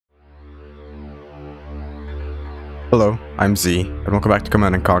Hello, I'm Z, and welcome back to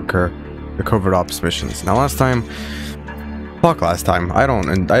Command & Conquer, the Covert Ops missions. Now last time, I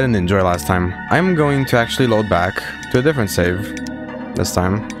didn't enjoy last time. I'm going to actually load back to a different save this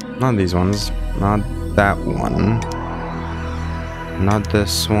time. Not these ones, not that one, not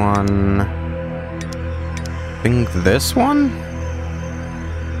this one. I think this one?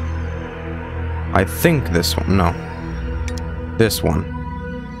 I think this one, no. This one.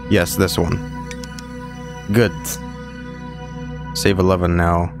 Yes, this one. Good. Save 11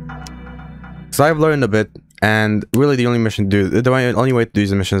 now. So I've learned a bit, and really the only only way to do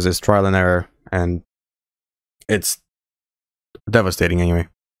these missions is trial and error, and it's devastating anyway.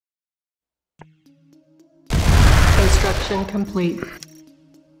 Construction complete.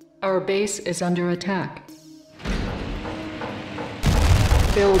 Our base is under attack.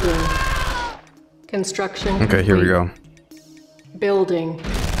 Building. Construction complete. Okay, here we go. Building.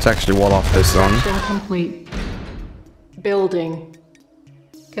 Let's actually wall off this zone. Construction complete. Building.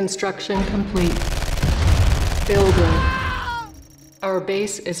 Construction complete. Building. Our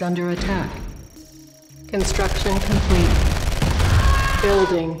base is under attack. Construction complete.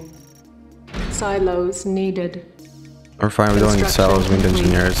 Building. Silos needed. We're fine, we don't need silos, we need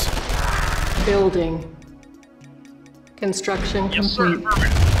engineers. Building. Construction complete.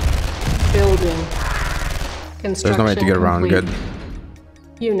 Building. Construction There's no way to get around, complete. good.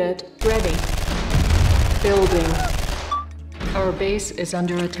 Unit ready. Building. Our base is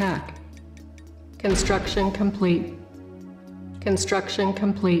under attack. Construction complete. Construction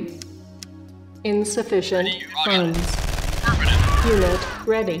complete. Insufficient funds. Unit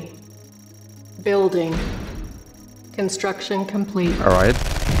ready. Building. Construction complete. Alright.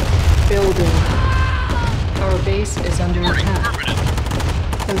 Building. Our base is under attack.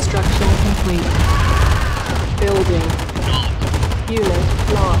 Construction complete. Building. Unit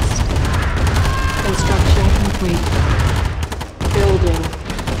lost. Construction complete. Building.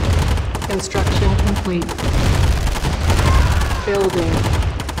 Construction complete. Building.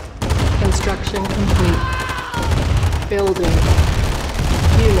 Construction complete. Building.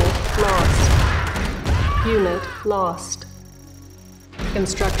 Unit lost. Unit lost.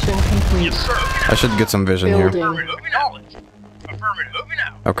 Construction complete. I should get some vision Building. here.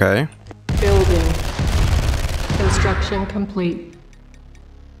 Okay. Building. Construction complete.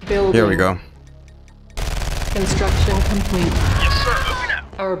 Building. Here we go. Construction complete.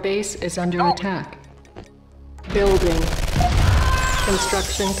 Our base is under attack. Building.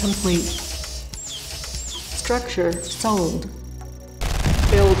 Construction complete. Structure sold.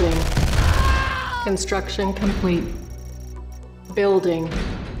 Building. Construction complete. Building.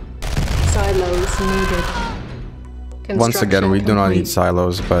 Silos needed. Once again, we do not need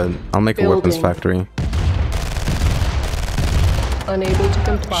silos, but I'll make a weapons factory. Unable to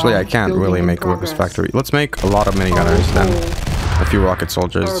comply. Actually, I can't really make a weapons factory. Let's make a lot of minigunners, then a few rocket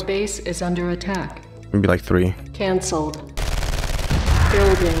soldiers. Our base is under attack. Maybe like 3. Cancelled.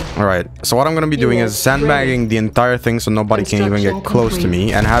 Building. Alright, so what I'm gonna be doing is sandbagging the entire thing so nobody can even get close to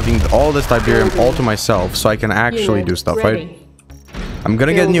me, and having all this Tiberium all to myself so I can actually do stuff, right? I'm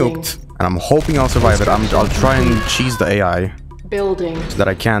gonna get nuked, and I'm hoping I'll survive it. I'll try and cheese the AI Building. so that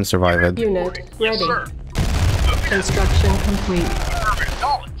I can survive it. Unit ready. Construction complete.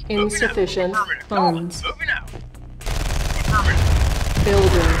 Insufficient funds.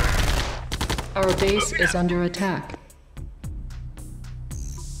 Building. Our base is under attack.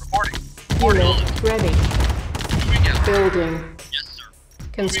 Unit ready. Building.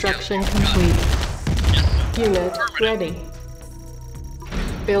 Construction complete. Unit ready.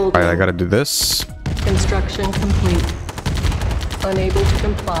 Building. Alright, I gotta do this. Construction complete. Unable to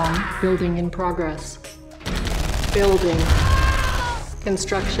comply. Building in progress. Building.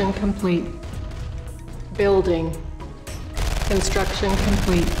 Construction complete. Building. Construction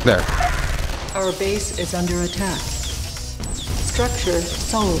complete. There. Our base is under attack. Structure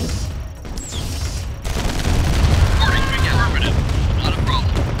sold. Not a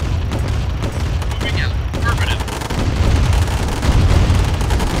problem. Moving out. Affirmative. Affirmative.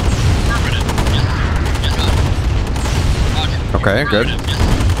 Yes, sir. Yes, sir. Roger. Okay, good. Yes, sir.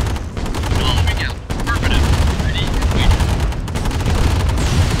 Moving out. Affirmative. Ready.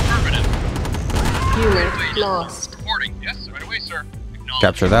 Affirmative. Unit lost. Reporting. Yes, right away, sir.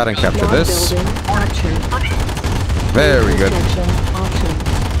 Capture that and capture this. Building captured. Very good. Construction option.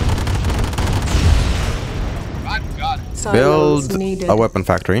 Got it. Silos Build needed. a weapon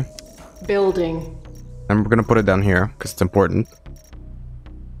factory. Building. And we're gonna put it down here because it's important.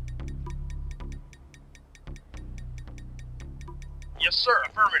 Yes, sir.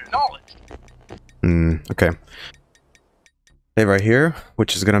 Affirmative. Knowledge. Okay. Save right here,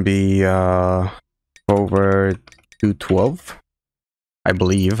 which is gonna be Covert 212. I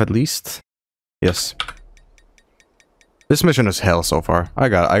believe, at least. Yes. This mission is hell so far. I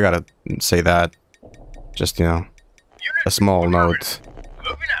gotta say that. Just, you know, a small note.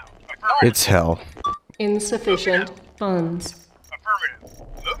 It's hell. Insufficient funds. Affirmative.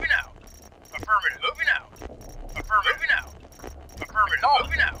 Moving out. Affirmative. Moving out. Affirmative. Moving out. Affirmative.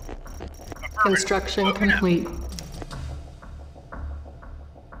 Moving out. Affirmative. Construction Moving out. complete.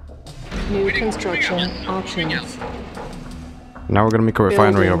 New construction options. Now we're gonna make a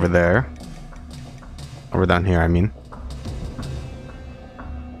refinery Building. over there. Over down here, I mean.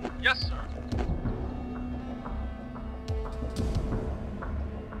 Yes, sir.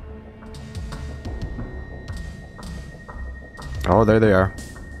 Oh, there they are.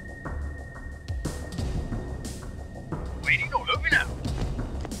 Waiting. No, moving out.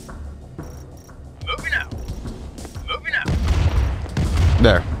 Moving out. Moving out.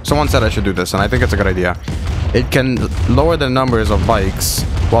 There. Someone said I should do this, and I think it's a good idea. It can lower the numbers of bikes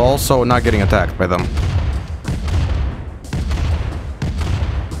while also not getting attacked by them.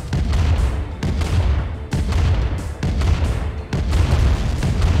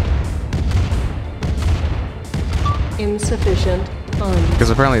 Insufficient funds. Because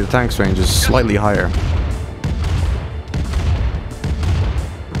apparently the tank's range is slightly higher.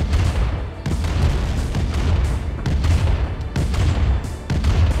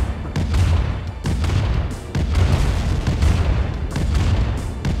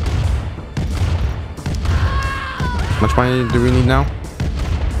 How much money do we need now?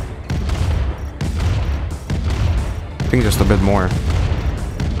 I think just a bit more.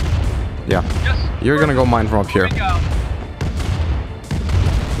 Yeah. Yes. You're gonna go mine from up here. Moving out.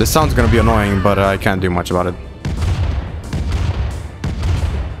 This sounds gonna be annoying, but I can't do much about it.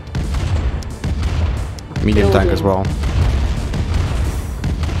 Medium tank as well.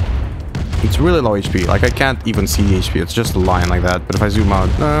 It's really low HP. Like, I can't even see the HP. It's just a line like that. But if I zoom out,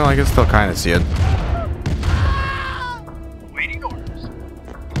 I can still kind of see it. Waiting orders.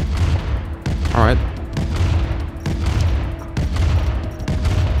 Alright.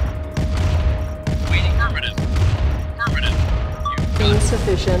 Waiting. Affirmative. Affirmative. You got it.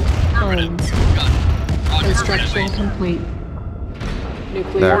 Insufficient Affirmative. funds. You got it. Roger. Construction Affirmative. complete.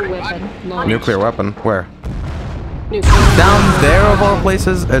 Nuclear There. weapon launched. Nuclear weapon. Where? Nuclear Down weapon there of all launched.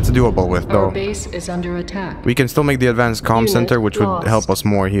 places? It's doable with, Our though. base is under attack. We can still make the advanced comm Unit center, which would lost. help us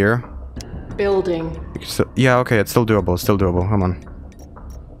more here. Building. Yeah, okay, it's still doable. It's still doable. Come on.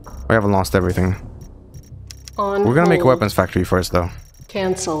 We haven't lost everything. On We're gonna make a hold. weapons factory first, though.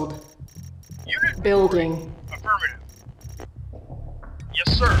 Cancelled. Unit. Building. Affirmative.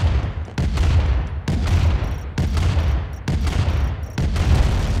 Yes, sir.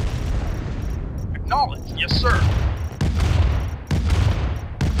 Acknowledged. Yes, sir.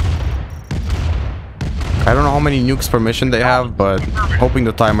 I don't know how many nukes per mission they have, but hoping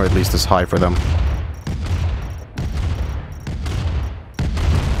the timer at least is high for them.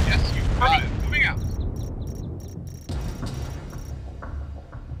 Yes, you got it. Moving out.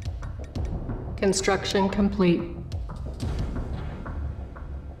 Construction complete.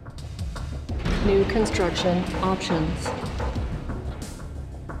 New construction options.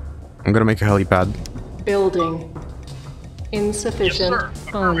 I'm gonna make a helipad. Building. Yes, Insufficient sir.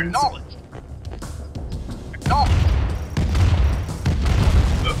 Affirmative. funds. Acknowledged. Acknowledged.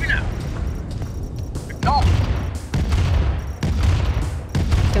 Moving out. Acknowledged.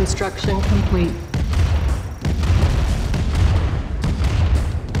 Construction complete.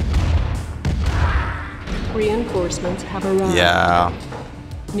 Reinforcements have arrived. Yeah.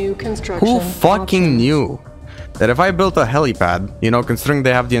 New construction. Who fucking options. knew that if I built a helipad, you know, considering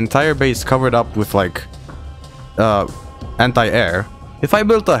they have the entire base covered up with like anti-air, if I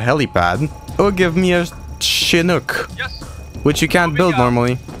built a helipad, it would give me a Chinook, Yes, sir. which you can't build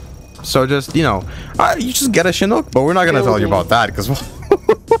normally. So just, you know, you just get a Chinook, but we're not gonna tell you about that because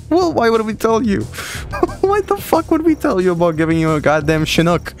well, why would we tell you? Why the fuck would we tell you about giving you a goddamn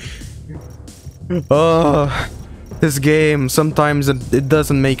Chinook? This game, sometimes it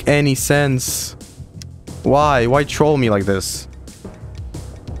doesn't make any sense. Why? Why troll me like this?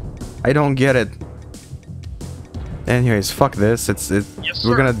 I don't get it. Anyways, fuck this. Yes, We're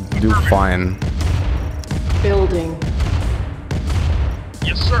sir. gonna do fine. Building.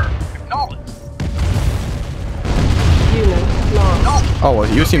 Yes, sir. Acknowledged. Unit lost. Oh, well,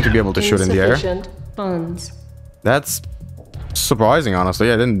 you seem to be able to shoot in the air. Insufficient funds. That's surprising,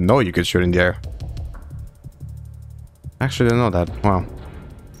 honestly. I didn't know you could shoot in the air. Actually, didn't know that. Wow.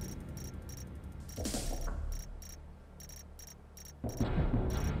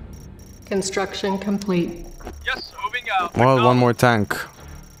 Construction complete. Yes, moving out. Well, one more tank.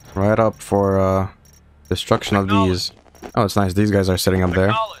 Right up for Destruction of these. Oh, it's nice. These guys are sitting up there.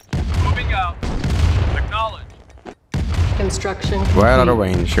 Acknowledge. Moving out. Acknowledge. Construction Right out of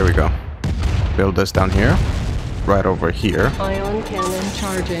complete. range. Here we go. Build this down here. Right over here. Ion cannon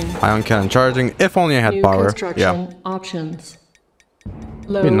charging. Ion cannon charging. If only I had New power. construction Yeah. options.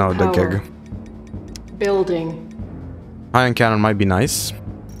 Low You know the power. gig. Building. Ion cannon might be nice.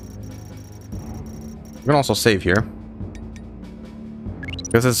 We can also save here.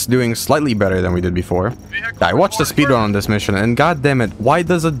 Because it's doing slightly better than we did before. Vehicle I watched the reporting. speedrun on this mission, and god damn it, why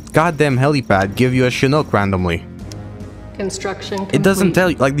does a goddamn helipad give you a Chinook randomly? Construction complete. It doesn't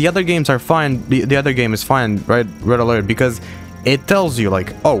tell you, like, the other games are fine, the other game is fine, right? Red alert, because it tells you,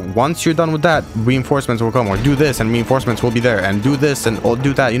 like, oh, once you're done with that, reinforcements will come, or do this, and reinforcements will be there, and do this, and or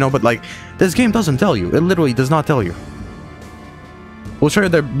do that, you know, but, like, this game doesn't tell you. It literally does not tell you. We'll show you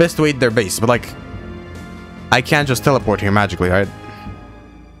their best way, their base, but, like, I can't just teleport here magically, right?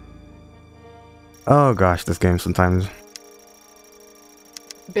 Oh gosh, this game sometimes.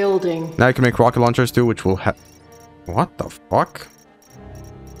 Building. Now I can make rocket launchers too, which will have... What the fuck?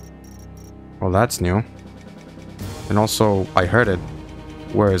 Well, that's new. And also, I heard it.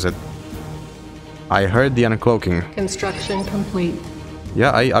 Where is it? I heard the uncloaking. Construction complete.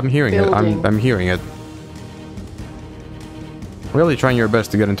 Yeah, I'm hearing it. Building. I'm hearing it. Really trying your best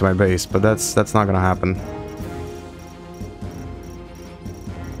to get into my base, but that's not gonna happen.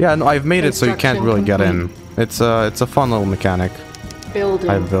 Yeah, no, I've made it so you can't really get in. It's a fun little mechanic Building.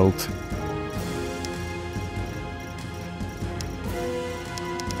 I've built.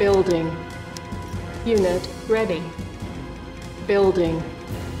 Building. Unit ready. Building.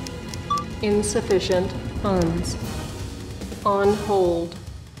 Insufficient funds. On hold.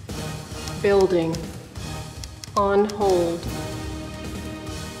 Building. On hold.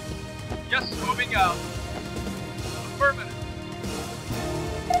 Yes, moving out. Affirmative.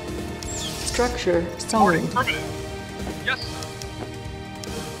 Structure Reporting. sold. Affirmative. Yes, sir.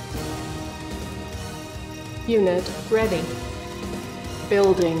 Unit ready.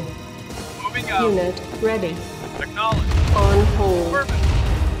 Building. Moving out. Unit ready. Acknowledge. On hold. Affirmative.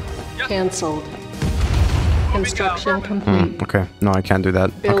 Yes, sir. Cancelled. Moving Construction out. complete. Okay, no, I can't do that.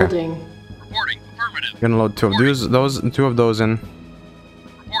 Okay, Building. Reporting. Affirmative. gonna load two of those in.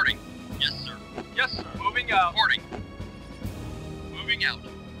 Reporting. Yes, sir. Yes, sir. Moving out. Reporting. Moving out.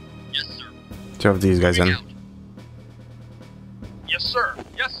 Yes, sir. Two of these guys in. Moving out. Yes, sir.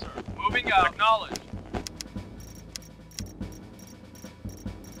 Yes, sir. Moving out. Acknowledge.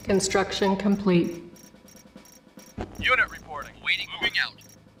 Construction complete. Unit reporting. Waiting. Moving out.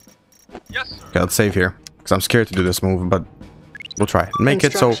 Yes, sir. Okay, let's save here. Because I'm scared to do this move, but we'll try. Make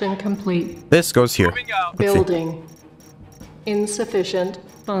it so Construction complete. this goes here. Moving out. Let's see. Building. Insufficient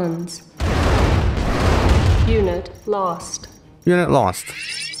funds. Unit lost. Unit lost.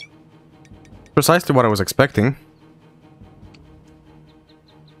 Precisely what I was expecting.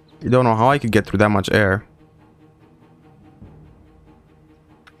 You don't know how I could get through that much air.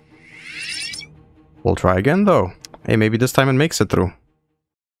 We'll try again though. Hey, maybe this time it makes it through.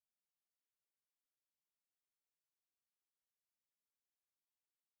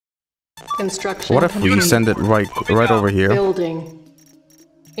 Construction What if we complete. send it right over here Building.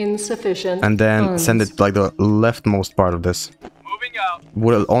 Insufficient and then funds. send it like the leftmost part of this? Moving out.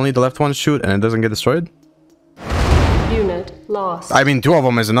 Will only the left one shoot and it doesn't get destroyed? Unit lost. I mean, two of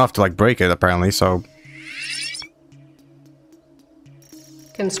them is enough to like break it apparently, so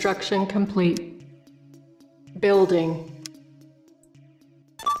Construction complete. Building.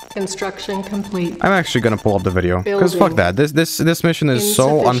 Construction complete. I'm actually gonna pull up the video because fuck Building. that. This mission is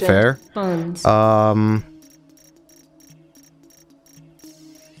so Insufficient unfair. Funds.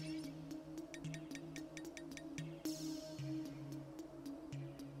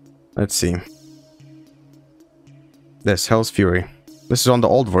 Let's see. This Hell's Fury. This is on the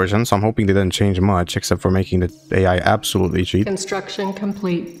old version, so I'm hoping they didn't change much except for making the AI absolutely cheap. Construction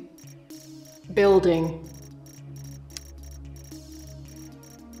complete. Building.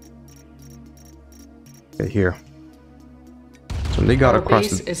 Okay, here. So they got Our across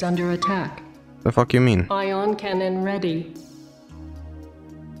base is under attack. the fuck you mean? Ion cannon ready.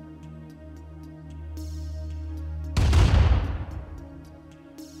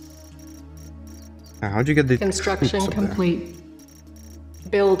 How'd you get the Construction troops up there? complete.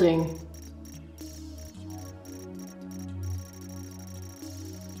 Building.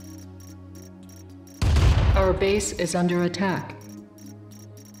 Our base is under attack.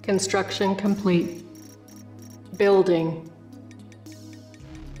 Construction complete. Building.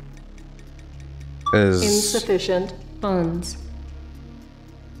 Is Insufficient funds.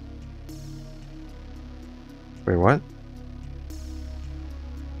 wait, what?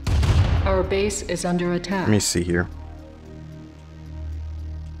 Our base is under attack. Let me see here.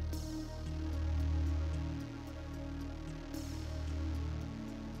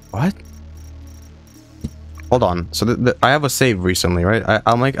 What? Hold on. So I have a save recently, right?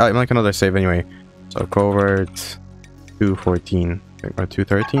 I'll make another save anyway. So Covert 214 or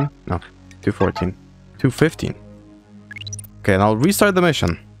 213? No, 214, 215. Okay, and I'll restart the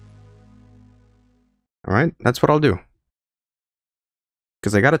mission. All right, that's what I'll do.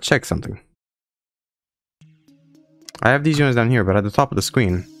 Because I gotta check something. I have these units down here, but at the top of the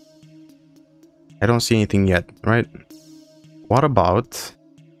screen, I don't see anything yet, right? What about...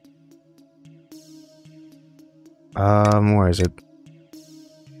 where is it?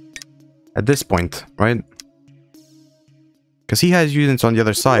 At this point, right? Because he has units on the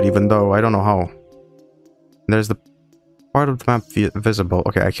other side, even though I don't know how. There's the part of the map visible.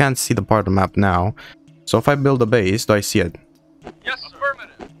 Okay, I can't see the part of the map now. So if I build a base, do I see it? Yes,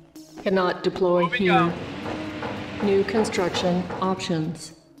 affirmative. Cannot deploy Moving here. out. New construction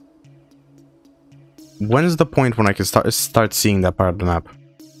options. When's the point when I can start seeing that part of the map?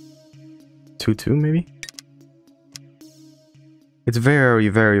 2-2 maybe? It's very,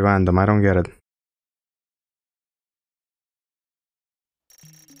 very random. I don't get it.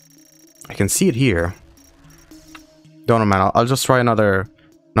 I can see it here. Don't know, man. I'll just try another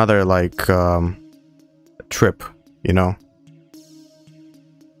like trip, you know,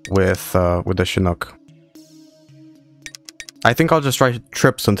 with the Chinook. I think I'll just try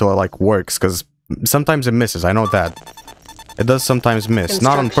trips until it like works, because sometimes it misses. I know that it does sometimes miss,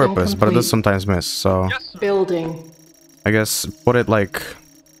 not on purpose, but it does sometimes miss. So Yes, Building. I guess put it like.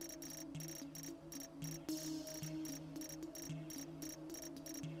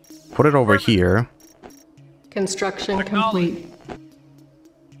 Put it over here. Construction complete.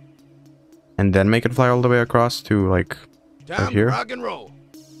 And then make it fly all the way across to like right here. Rock and roll.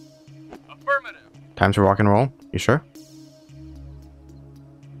 affirmative. Time to rock and roll. You sure?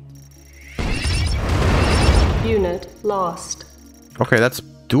 Unit lost. Okay, that's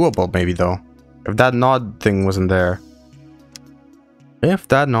doable maybe though. If that nod thing wasn't there. If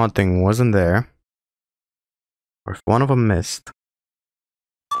that nod thing wasn't there. Or if one of them missed.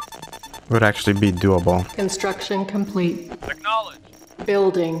 It would actually be doable. Construction complete. Acknowledge.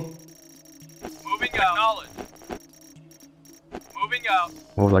 Building. Moving out. Acknowledge. Moving out.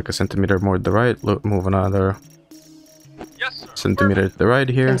 Move like a centimeter more to the right. Move another Yes, sir. centimeter to the right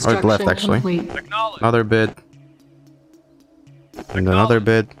here. Or to the left actually. complete. Acknowledge. Another bit. And another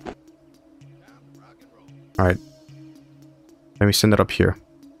bit. Alright. Let me send it up here.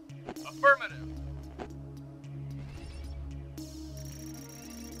 Affirmative.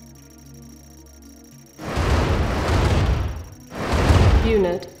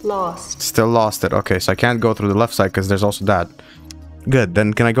 Unit lost. Still lost it. Okay, so I can't go through the left side because there's also that. Good,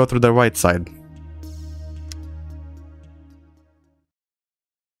 then can I go through the right side?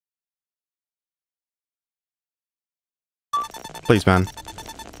 Please, man.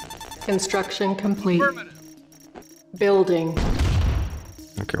 Construction complete. Affirmative. Building.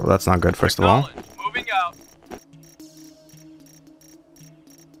 Okay, well that's not good, first of all. Acknowledge. Moving out.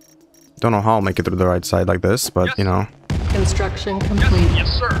 Don't know how I'll make it through the right side like this, but Yes. you know. Construction Yes, complete. yes,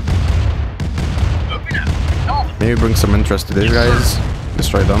 sir. Moving out. Acknowledge. Maybe bring some interest to these Yes, guys.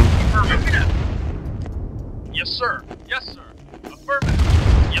 Destroy them. Moving out. Yes, sir. Yes, sir.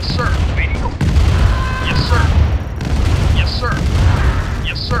 Affirmative. Yes, sir. Waiting. Yes, sir. Yes, sir.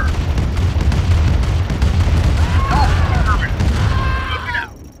 Yes, sir. Affirmative. Moving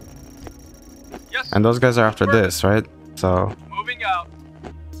out. Yes, sir. And those guys are after this, right? So Moving out.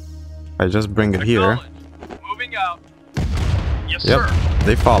 I just bring it here. Acknowledge. Moving out. Yes, Yep, sir.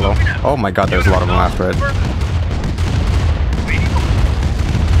 they follow. Oh my god, there's a lot of them after it.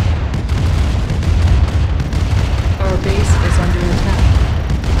 Our base is under attack.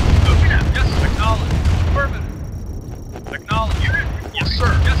 Moving out. Yes, acknowledge. Affirmative. Acknowledge. Yes,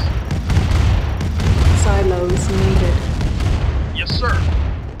 sir. Yes. Silos needed. Yes, sir.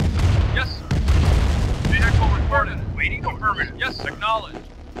 Yes, sir. Vehicle reported. Waiting. Affirmative. Yes, acknowledge.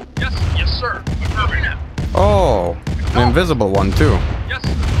 Yes, yes, sir. Affirmative. Oh, an invisible one too. Yes,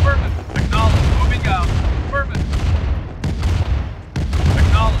 affirmative. Acknowledge. Moving out. Affirmative.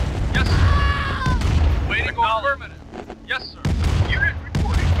 Acknowledge. Yes, sir. Waiting. Affirmative. Yes, sir. Unit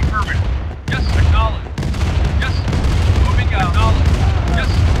reporting. Affirmative. Yes, acknowledge. Yes, sir. Moving out. Acknowledge. Yes,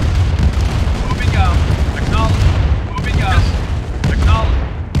 sir. Moving out. Acknowledge. Moving out. Yes, acknowledge.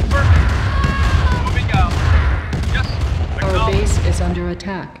 Affirmative. Moving out. Yes, sir. Our Acknowledge. base is under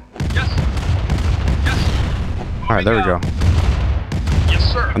attack. Yes, sir. Yes, sir. Alright, there we go. Yes,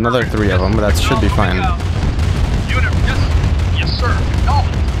 sir. Another 3 of them, but that should be fine. Unit, yes, yes, sir.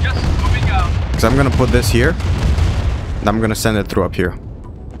 Acknowledge. Yes, moving Because I'm gonna put this here. And I'm gonna send it through up here.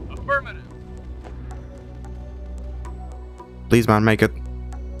 Affirmative. Please, man, make it.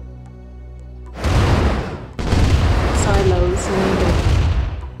 Silos needed.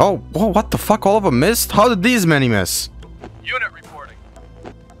 Oh, whoa, what the fuck? All of them missed? How did these many miss? Unit reporting.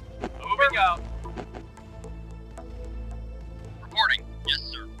 Moving out. Reporting. Yes,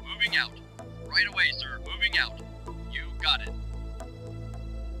 sir. Moving out. Right away, sir. Moving out. You got it.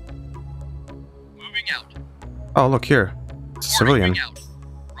 Moving out. Oh, look here. It's a civilian. Moving out.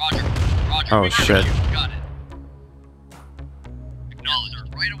 Roger. Roger. Oh, shit. You got it. Acknowledge, sir.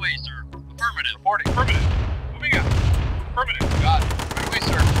 Right away, sir. Affirmative. Reporting. Affirmative. Moving out. Affirmative. Got it. Right away,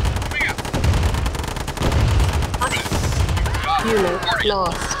 sir. Moving out. Affirmative. Got it. Unit Reporting.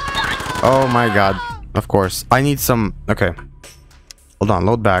 lost. Reporting. Oh my god. Of course. I need some... Okay. Hold on.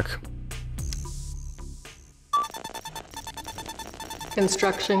 Load back.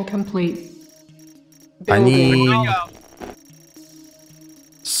 Construction complete. I need Moving out.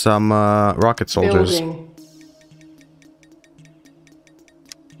 some rocket soldiers. Building.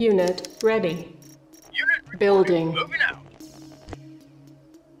 Unit ready. Unit reporting. Building. Moving out.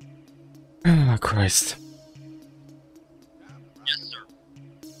 Oh, Christ. Yes, sir.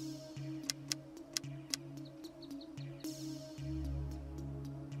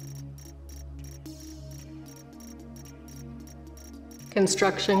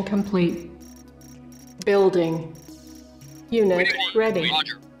 Construction complete. Building. Unit ready.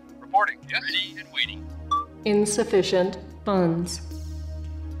 Roger. Reporting. Yes. Ready and waiting. Insufficient funds.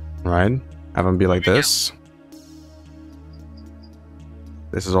 Right? Have them be like this.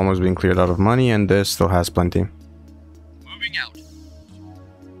 This is almost being cleared out of money, and this still has plenty. Moving out.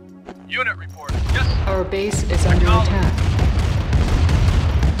 Unit reporting. Yes. Our base is under attack.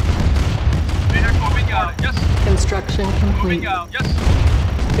 Vehicle moving out. Yes. Construction complete. Moving out.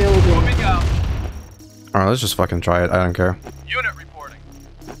 Yes. Building. Moving out. Alright, let's just fucking try it. I don't care. Unit reporting.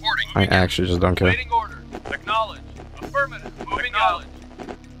 Reporting. I actually just don't care. Waiting orders. Acknowledge. Affirmative. Moving out.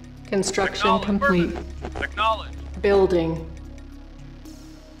 Construction complete. Acknowledge. Building.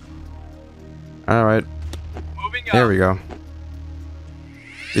 Alright, Moving out. there we go.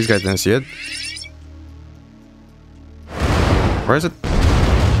 These guys didn't see it. Where is it?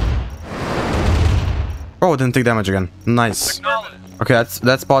 Oh, it didn't take damage again. Nice. Acknowledge. Okay,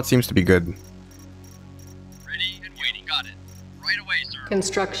 that spot seems to be good. Ready and waiting. Got it. Right away, sir.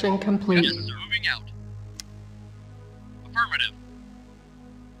 Construction complete. Yes, sir. Moving out. Affirmative.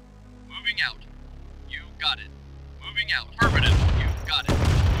 Moving out. You got it. Moving out. Affirmative. You got it.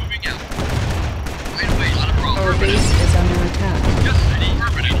 Moving out. Right away. Not a problem. Our base is under attack. Yes, ready.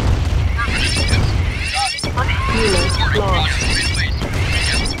 Affirmative. Affirmative. Yes. Got it. Affirmative. Unit Reporting. lost. Roger. Right away, sir. Moving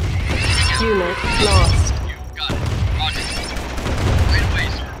out. Moving out. Unit lost. You got it. Roger. Right away,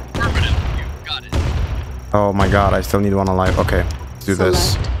 sir. Affirmative. You got it. Oh my god, I still need one alive. Okay, let's do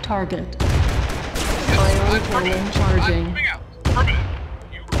this. Select target. Yes, Ion affirmative. cannon charging. Moving out. Affirmative.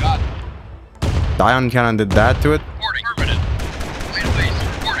 You got it. The ion cannon did that to it. Reporting. Affirmative. Right away, sir.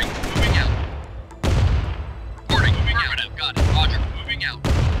 Reporting. Moving out. Reporting. Moving affirmative. Got it. Roger. Moving out.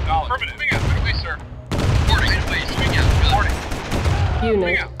 Affirmative. Moving out. Right away, sir. Reporting. Right away. Moving out. Got it.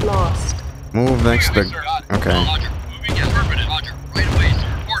 Unit lost. Move next to... Okay. Roger. Moving out. Affirmative. Roger. Right away, sir.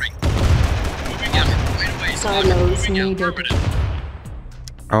 Reporting. Moving out. Right away, sir. Roger. Silos Moving out. needed. Affirmative.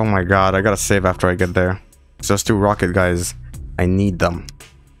 Oh my god, I gotta save after I get there. It's just 2 rocket guys. I need them.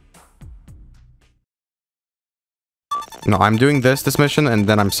 No, I'm doing this mission and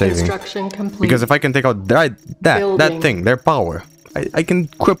then I'm saving. Construction complete. Because if I can take out that Building. thing, their power, I can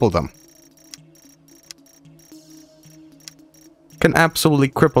cripple them. Can absolutely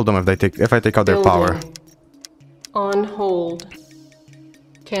cripple them if I take out their power. Building. On hold.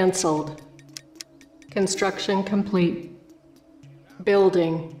 Cancelled. Construction complete.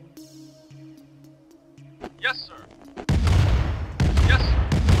 Building. Yes, sir. Yes, sir.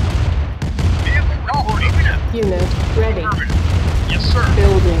 Vehicle reporting. Unit ready. Affirmative. Yes, sir.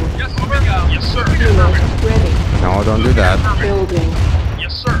 Building. Yes, moving out. Yes, sir. Unit ready. No, don't do that. Building.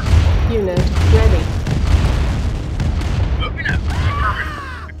 Yes, sir. Unit ready. Moving out.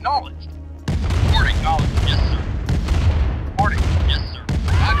 Affirmative. Acknowledged. Reporting. Acknowledged. Yes, sir. Reporting. Yes, sir.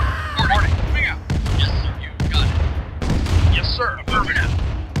 Reporting. Moving out. Yes, sir. You got it. Yes, sir. Affirmative.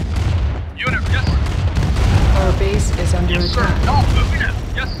 Unit. Yes, sir. Our base is under Yes, sir. attack. No, moving out.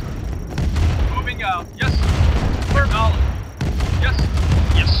 Yes, sir. Moving out. Yes, sir. Acknowledged. Yes, sir.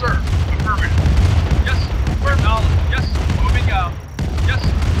 Yes, sir. Affirmative. Yes, sir. Acknowledged. Yes, sir. Moving out. Yes,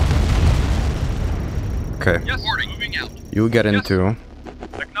 sir. Okay. Yes, sir. Moving out. You get Yes, into...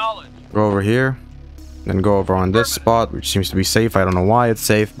 Acknowledged. Go over here. Then go over on this spot, which seems to be safe. I don't know why it's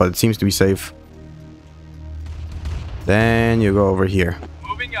safe, but it seems to be safe. Then you go over here.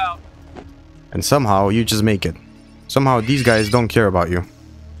 Moving out. And somehow you just make it. Somehow these guys don't care about you.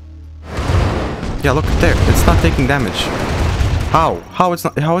 Yeah, look there. It's not taking damage. How? How is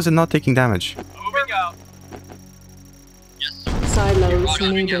it not taking damage? Moving out. Yes, sir. Silos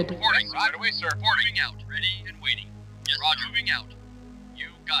Roger, needed. reporting. Right away, sir. Reporting out. Ready and waiting. Yes, Roger. Moving out. You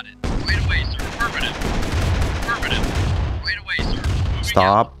got it. Right away, sir. Affirmative. Affirmative. Right away, sir. Moving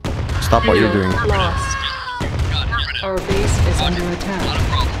Stop. Stop what you're doing. Lost. Yes, you got it. Affirmative. Our base is Roger. under Not a attack.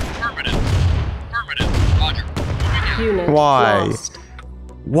 problem. Affirmative. Affirmative. Roger. Moving out. Unit Why? lost.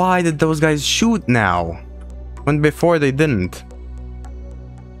 Why did those guys shoot now? When before they didn't?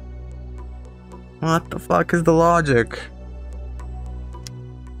 What the fuck is the logic?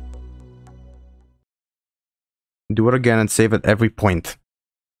 Do it again and save at every point.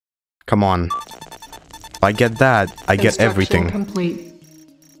 Come on. If I get that, I get Construction everything. complete.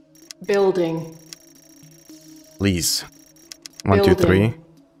 Building. Please. 1, 2, 3. Building.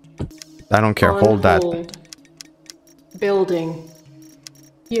 I don't care. On Hold that. hold. Building.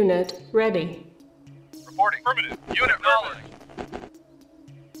 Unit ready. Reporting. Affirmative. Unit acknowledged.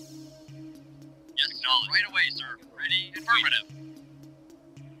 Yes, acknowledged. Right away, sir. Ready and affirmative.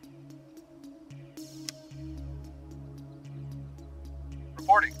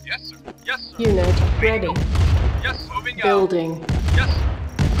 Reporting. Yes, sir. Yes, sir. Unit ready. Yes, moving out. Building. Yes,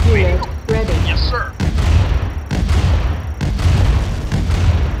 sir. Unit ready. Yes, sir.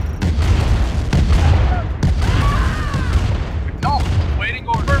 Acknowledged. Waiting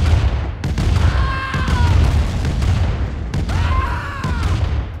order.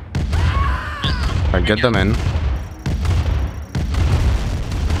 I get them in.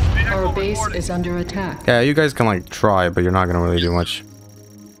 Our base is under attack. Yeah, you guys can like try, but you're not gonna really do much.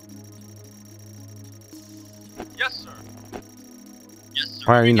 Yes, sir. Yes, sir.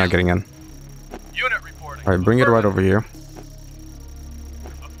 Why are you not getting in? Unit reporting. Alright, bring it right over here.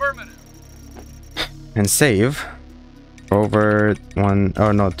 Affirmative. And save. Over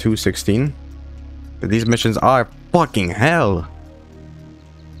 216. These missions are fucking hell.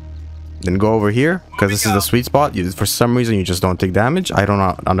 Then go over here, because this is the sweet spot. For some reason, you just don't take damage. I don't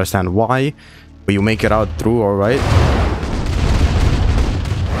understand why, but you make it out through, alright.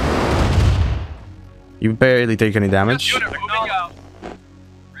 You barely take any damage. Unit moving out.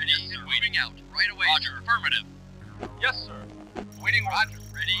 Ready and waiting out. Right away. Roger. Affirmative. Yes, sir. Waiting. Roger.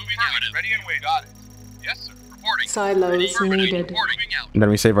 Ready. Moving out. Ready and waiting. Got it. Yes, sir. Reporting. Silos Affirmative. needed. Reporting out. And then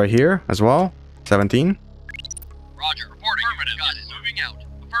we save right here as well. 17. Roger. Reporting. Affirmative. Got it. Moving out.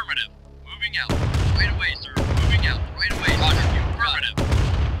 Affirmative. Moving out. Right away, sir. Moving out. Right away. Roger. You. Affirmative.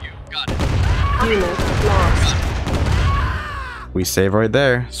 You got it. Unit lost. We save right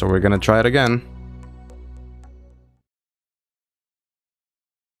there, so we're gonna try it again.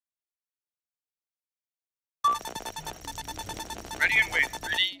 Ready and waiting.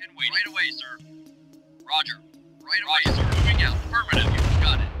 Ready and waiting. Right away, sir. Roger. Right away, sir. Moving out. Affirmative. You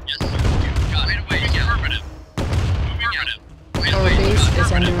got it. Yes, sir. You got it. Right away. Affirmative. Moving out. Right Our away. base Got it.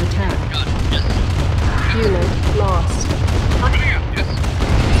 is under Affirmative. attack. Got it. Yes, sir. Unit lost. Moving out. Yes.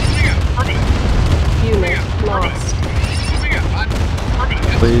 Moving out. Affirmative. Unit lost. Moving out. Affirmative.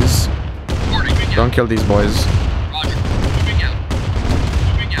 Yes. Please, Reporting. Moving out. don't kill these boys. Roger. Moving out.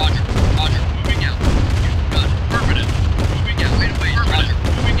 Moving out. Roger. Roger. Moving out. You got it. Affirmative. Moving out. Right away. Roger.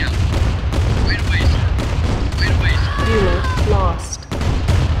 Moving out. Right away, sir. Right away, sir. Unit lost.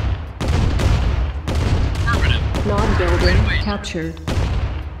 Affirmative. Non-building captured.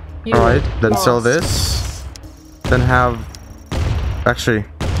 Unit Alright, then sell lost. this. Then have... Actually...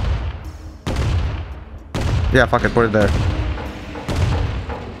 Yeah, fuck it, put it there.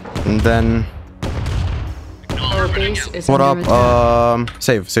 And then... Our base is What under up? attack.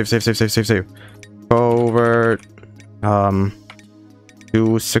 Save. Covert.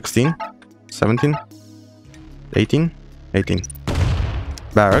 216, 17, 18, 18.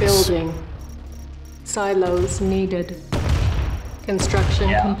 Barracks. Building. Silos needed.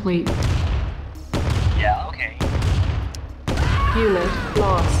 Construction complete. Yeah, okay. Unit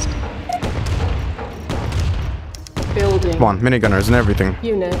lost. Building. Come on, minigunners and everything.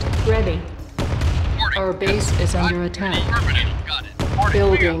 Unit ready. Reporting. Our base is under attack. Affirmative. Got it. Reporting.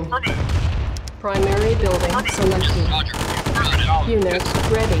 Building. Affirmative. Primary building selected. Roger. Affirmative. Unit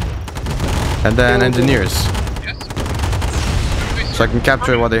ready. And then Building. engineers. Yes. So I can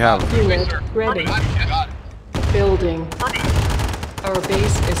capture what they have. Unit ready. Got it. Building. Affirmative. Our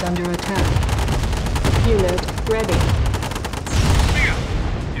base is under attack. Unit ready. Moving out.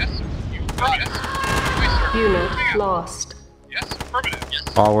 Yes, sir. You got it. Yes, sir. Unit lost. Yes, affirmative. Yes.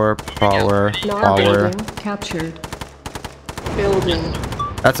 Power. Non-building captured. Building.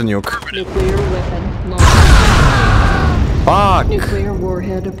 That's a nuke. Nuclear weapon launched. Fuck! Nuclear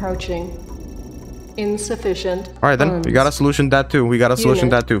warhead approaching. Insufficient. Alright then, we got a solution that too. We got a solution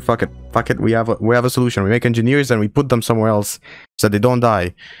that too. Fuck it. Fuck it. We have a solution. We make engineers and we put them somewhere else so they don't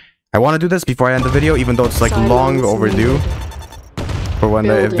die. I want to do this before I end the video, even though it's like long overdue for when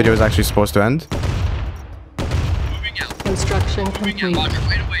the video is actually supposed to end. Moving out. Construction Moving complete. out. Roger,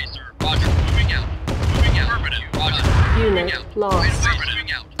 right away, sir. Roger, moving out. Moving out. Affirmative. Roger. Moving Unit out. lost. Right away,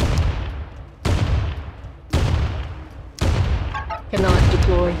 moving out. Cannot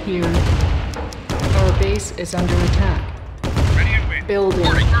deploy here. Our base is under attack. Ready and wait. Building.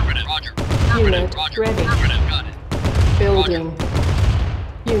 Reporting. Affirmative. Roger. Affirmative. Unit Roger. ready. Affirmative. Got it. Building.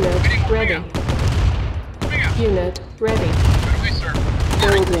 Unit ready. Moving out. Unit ready. Right away, sir.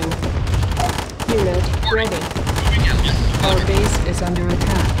 Building. Unit ready. Moving out. Yes, sir. Our base is under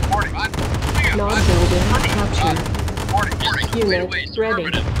attack. Reporting. Moving out. Not building captured. Reporting. Yes, Unit right away, sir. ready.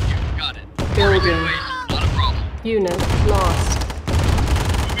 Affirmative. You got it. Building. Right away, sir. Not a problem. Unit lost.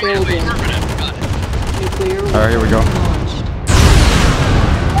 Moving out. Building. Affirmative. Got it. Nuclear Alright, here we go. launched.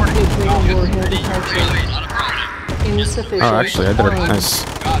 Nuclear warhead approaching. Right away. Not a problem. Insufficient. Oh, actually, I did it. funds. Nice.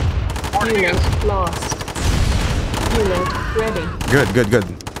 Got it. Reporting. Unit Yes. lost. Unit ready. Good, good, good.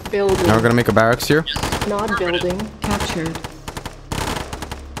 Building. Now we're gonna make a barracks here. Not building captured.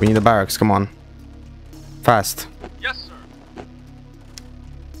 We need a barracks. Come on. Fast. Yes, sir.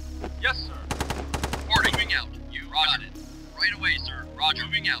 Yes, sir. Reporting. Moving out. You got it. Right away, sir. Roger.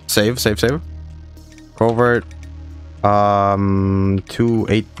 Moving out. Save, save, save. Covert.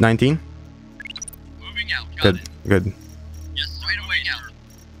 2819. Moving out. Got Good, it. good. Yes, right away, sir.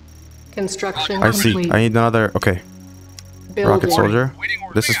 Construction I see. complete. I need another. Okay. Building. Rocket soldier. Waiting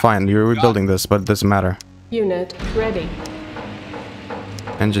order. This is fine. You're rebuilding this, but it doesn't matter. Unit ready.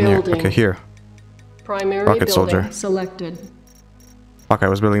 Engineer. Building. Okay, here. Primary Rocket building soldier. selected. Fuck, I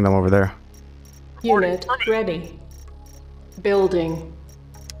was building them over there. Unit ready. Building.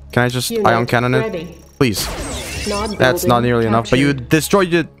 Can I just Unit ion cannon it? ready. Please. Not That's not building nearly enough. But you captured.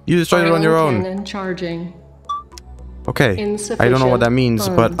 destroyed it. You destroyed it on your Ion own. cannon charging. Okay. I don't know what that means,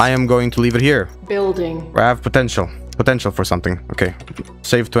 Insufficient but funds. I am going to leave it here. Building. I have potential for something. Okay,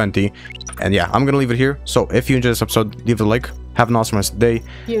 save 20, and yeah, I'm gonna leave it here. So if you enjoyed this episode, leave a like, have an awesome rest of the day,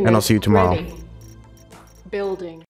 Unit and I'll see you tomorrow. ready. Building.